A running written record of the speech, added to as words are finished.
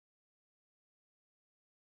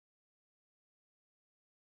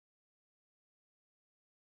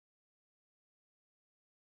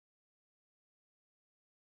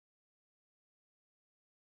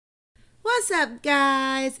What's up,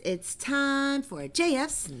 guys? It's time for a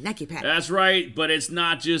JF Snacky Pack. That's right, but it's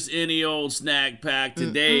not just any old snack pack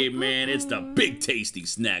today, man. It's the Big Tasty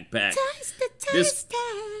Snack Pack. Tasty.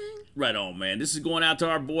 Right on, man. This is going out to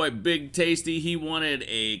our boy Big Tasty. He wanted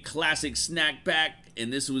a classic snack pack,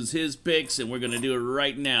 and this was his picks, and we're going to do it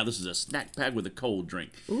right now. This is a snack pack with a cold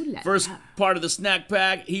drink. Ooh la First la. part of the snack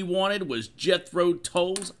pack he wanted was Jethro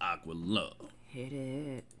Tull's Aqualung. Hit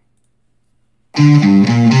it.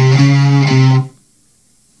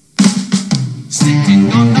 Sitting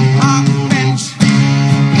on the park bench,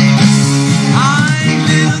 eyeing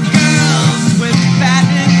little girls with fat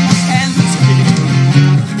intents.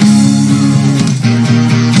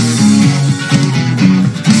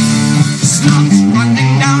 Snot's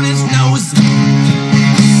running down his nose,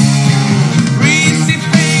 greasy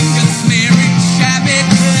fingers smearing shabby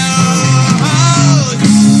clothes.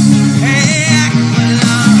 Hey,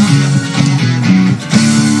 Aqualung,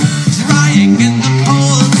 drying in the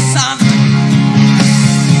cold sun,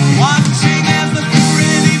 watching as the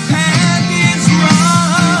pretty panties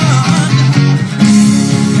run.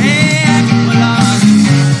 Hey, Aqualung,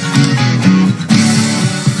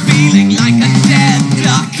 feeling like a dead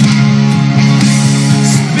duck,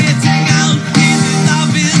 spitting out pieces of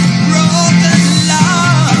his broken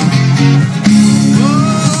love.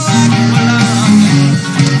 Oh, Aqualung,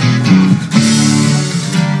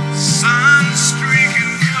 sun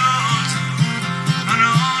streaking cold, an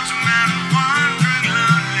old man wandering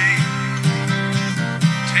lonely,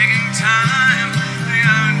 taking time the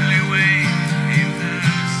only way he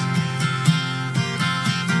knows.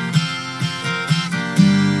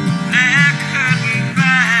 Neck hurting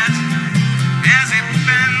bad as he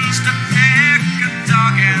bends to pick a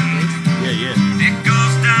dog end. Yeah. It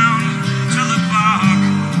goes down to the bark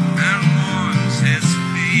and warms his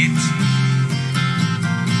feet.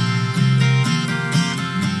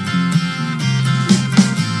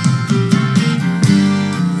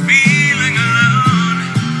 Feeling alone,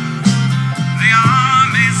 the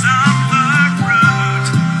armies of the road,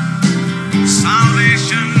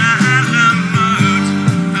 salvation at the mood,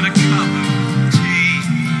 and a cup of tea.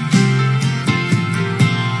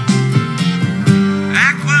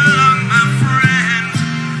 Aqualung, my friend,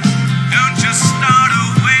 don't just start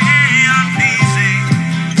away uneasy.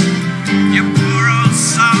 You poor old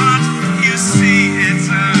sod, you see it's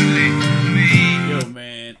only me. Yo,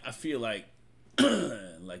 man, I feel like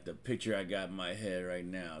like the picture I got in my head right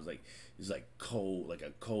now is like cold, like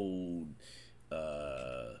a cold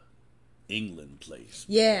England place.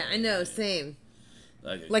 Yeah, I know. Same.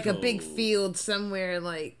 Like a big cold- field somewhere,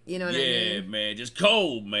 like, you know what I Yeah, mean? man, just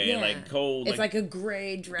cold, man. Yeah. Like cold. It's like a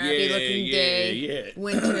gray, drabby looking day. Yeah.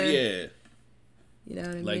 Winter. Yeah. You know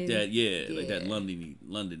what I mean? Like that, yeah. Like that Yeah.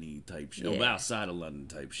 London-y type shit. Yeah. Oh, outside of London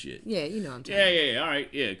type shit. Yeah, you know what I'm talking Yeah. All right.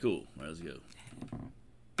 Yeah, cool. All right, let's go.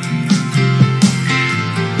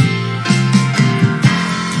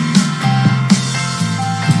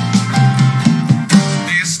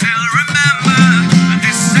 Do you still remember a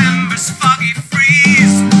December's foggy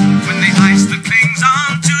freeze, when the ice that clings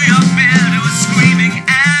onto your beard was screaming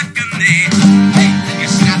agony? Hey, and you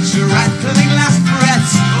snatch your rattling last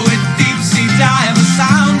breaths with deep-sea diver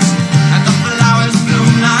sounds, and the flowers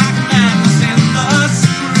bloom like madness in the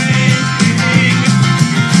spring.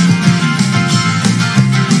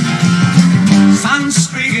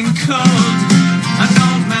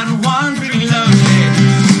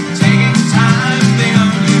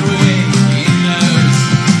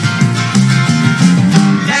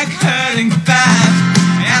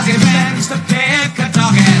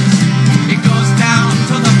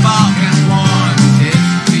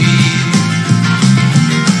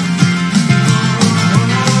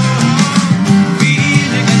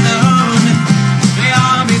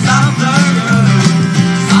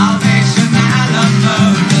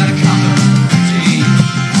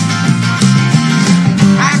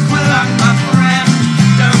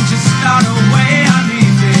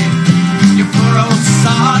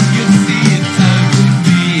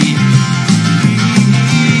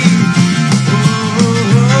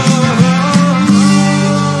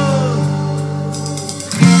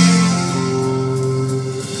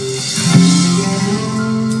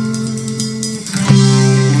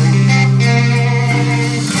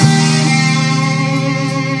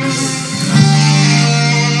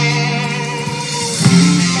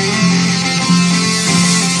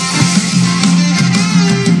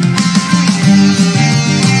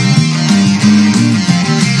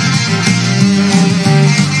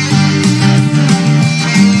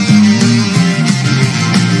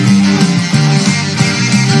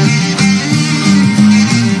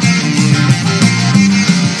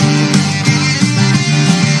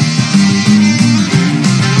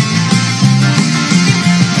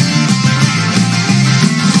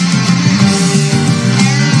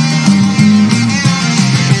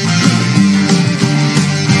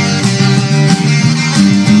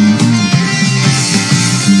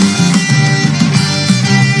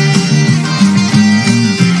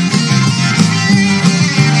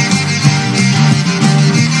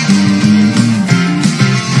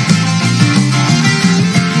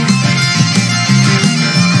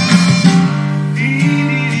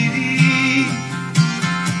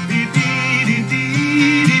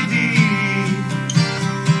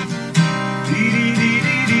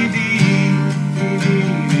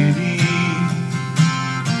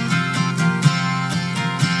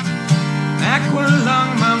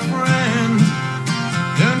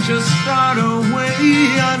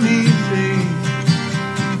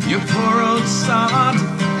 facade.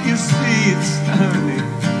 You see, it's only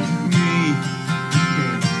me.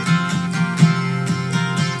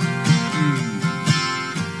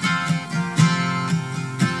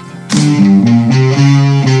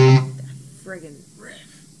 Friggin'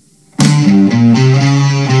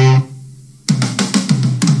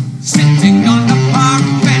 Sitting on the park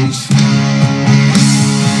bench,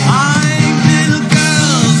 eyeing little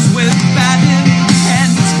girls with bad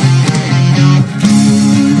intent.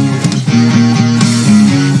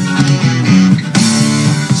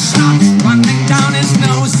 Snot running down his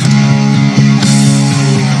nose,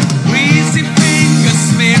 greasy fingers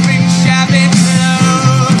smearing shabby clothes.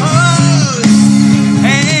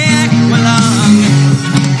 Hey, Aqualung,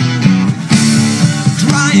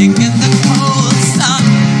 drying in the cold sun,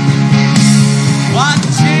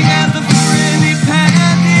 watching as the pretty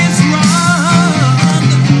panties run.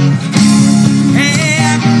 Hey,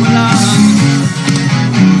 Aqualung,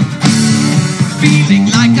 feeling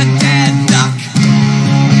like a dead duck,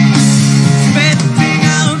 spitting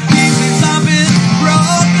out pieces of his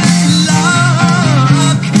broken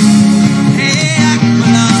luck. Hey,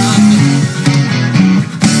 Aqualung.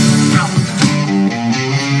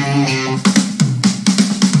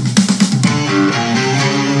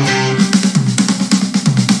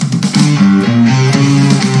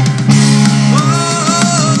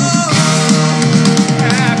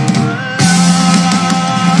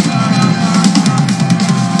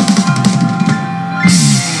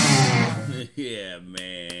 Yeah,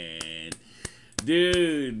 man.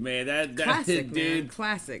 Dude, man, that classic, man. dude.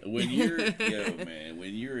 Classic. When you're man,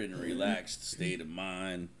 when you're in a relaxed state of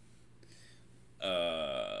mind,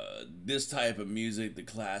 this type of music, the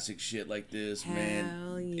classic shit like this, man,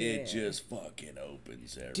 Hell yeah. it just fucking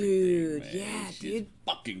opens everything. Dude, man. yeah, It's dude.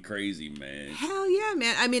 fucking crazy, man. Hell yeah,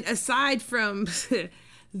 man. I mean, aside from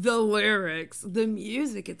the lyrics, the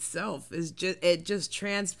music itself is just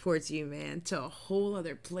transports you, man, to a whole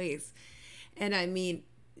other place. And I mean,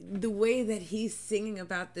 the way that he's singing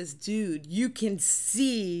about this dude, you can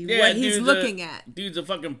see what he's looking at. Dude's a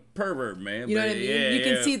fucking pervert, man. You know what I mean? Yeah, you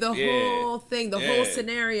can see the yeah, whole thing, the whole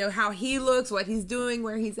scenario, how he looks, what he's doing,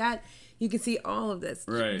 where he's at. You can see all of this.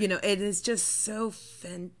 Right. You know, it is just so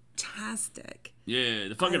fantastic. Yeah,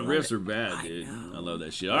 the fucking riffs are bad, dude. I love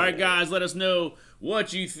that shit. All right, guys, let us know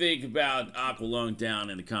what you think about Aqualung down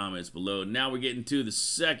in the comments below. Now we're getting to the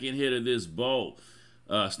second hit of this bowl.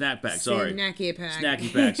 Snack pack, sorry. Snacky pack.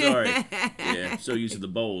 Snacky pack, sorry. Yeah, so used to the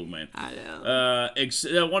bowl, man. I know.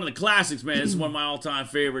 One of the classics, man. This is one of my all-time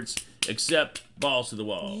favorites, except Balls to the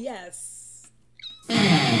Wall. Yes.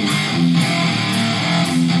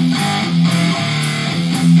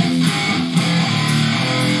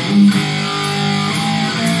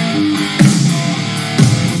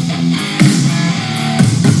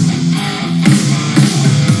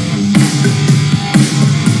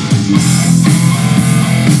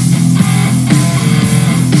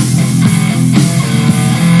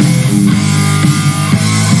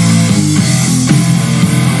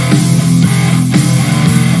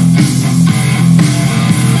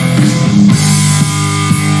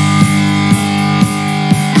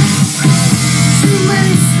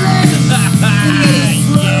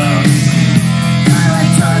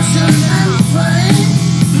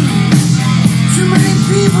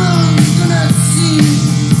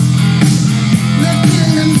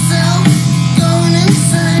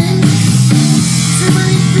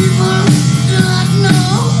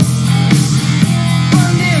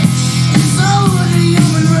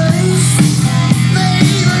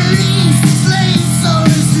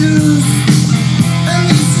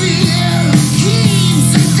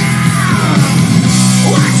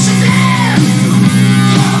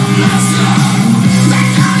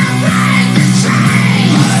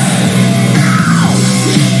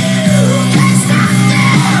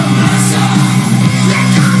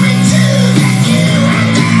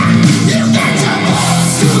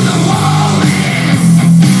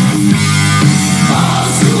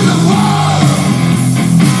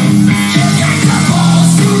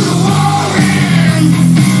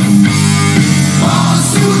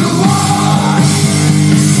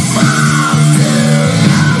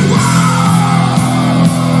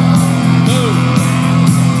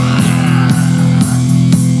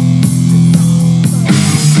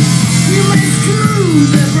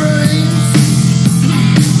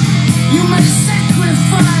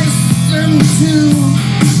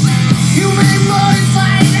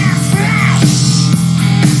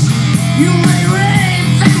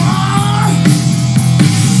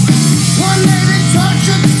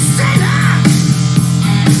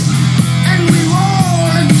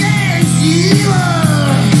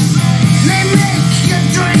 They make you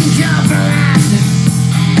drink your blood.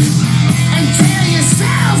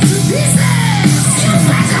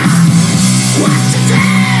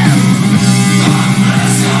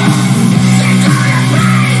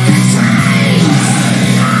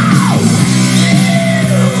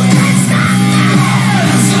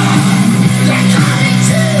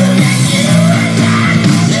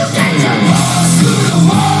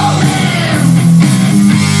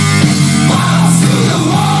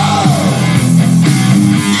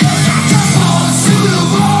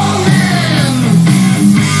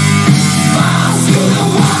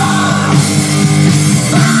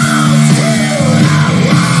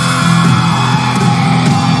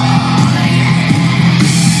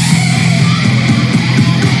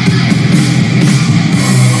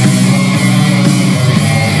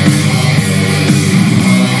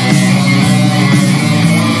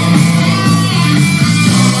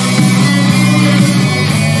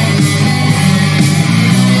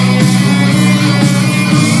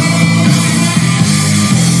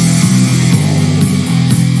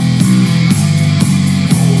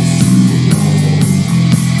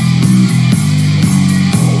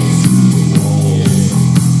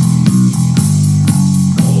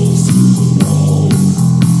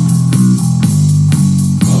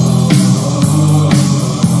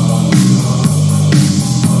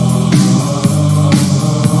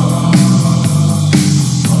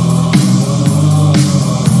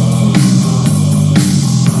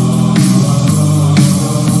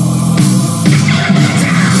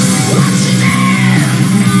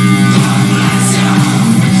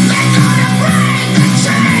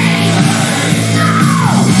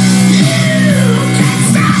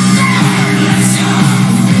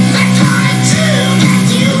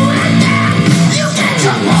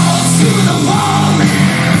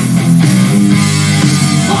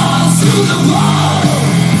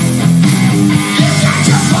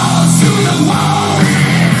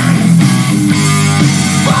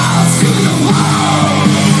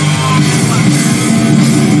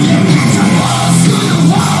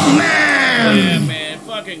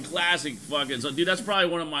 classic fucking. So, dude, that's probably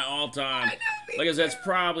one of my all-time. Like I said, it's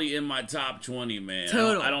probably in my top 20, man.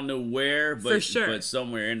 Total. I don't know where, but For sure. but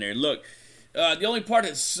somewhere in there. Look. The only part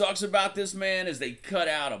that sucks about this, man, is they cut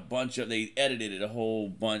out a bunch of, they edited it a whole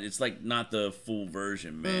bunch. It's like not the full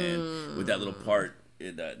version, man, with that little part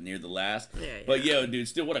near the last. Yeah. But yo, dude,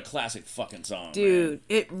 still, what a classic fucking song, Dude,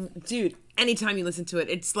 man. dude, anytime you listen to it,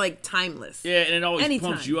 it's like timeless. Yeah, and it always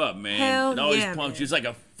Anytime. pumps you up, man. Hell it always yeah, pumps man. you. It's like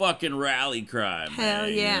a fucking rally cry, man. Hell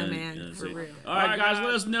yeah, You know, man. you know, For real. All right, guys,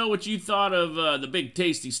 let us know what you thought of the Big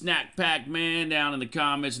Tasty Snack Pack, man, down in the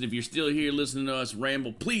comments. And if you're still here listening to us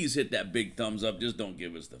ramble, please hit that big thumbs up. Just don't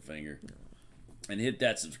give us the finger. And hit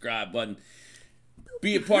that subscribe button.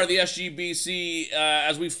 Be a part of the SGBC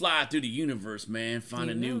as we fly through the universe, man.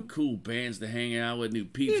 Finding new cool bands to hang out with, new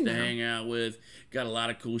peeps to hang out with. Got a lot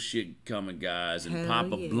of cool shit coming, guys. And Hell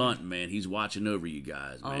Papa yeah. Blunt, man, he's watching over you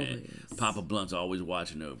guys, man. Always. Papa Blunt's always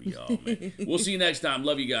watching over y'all, man. We'll see you next time.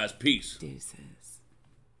 Love you guys. Peace. Deuces.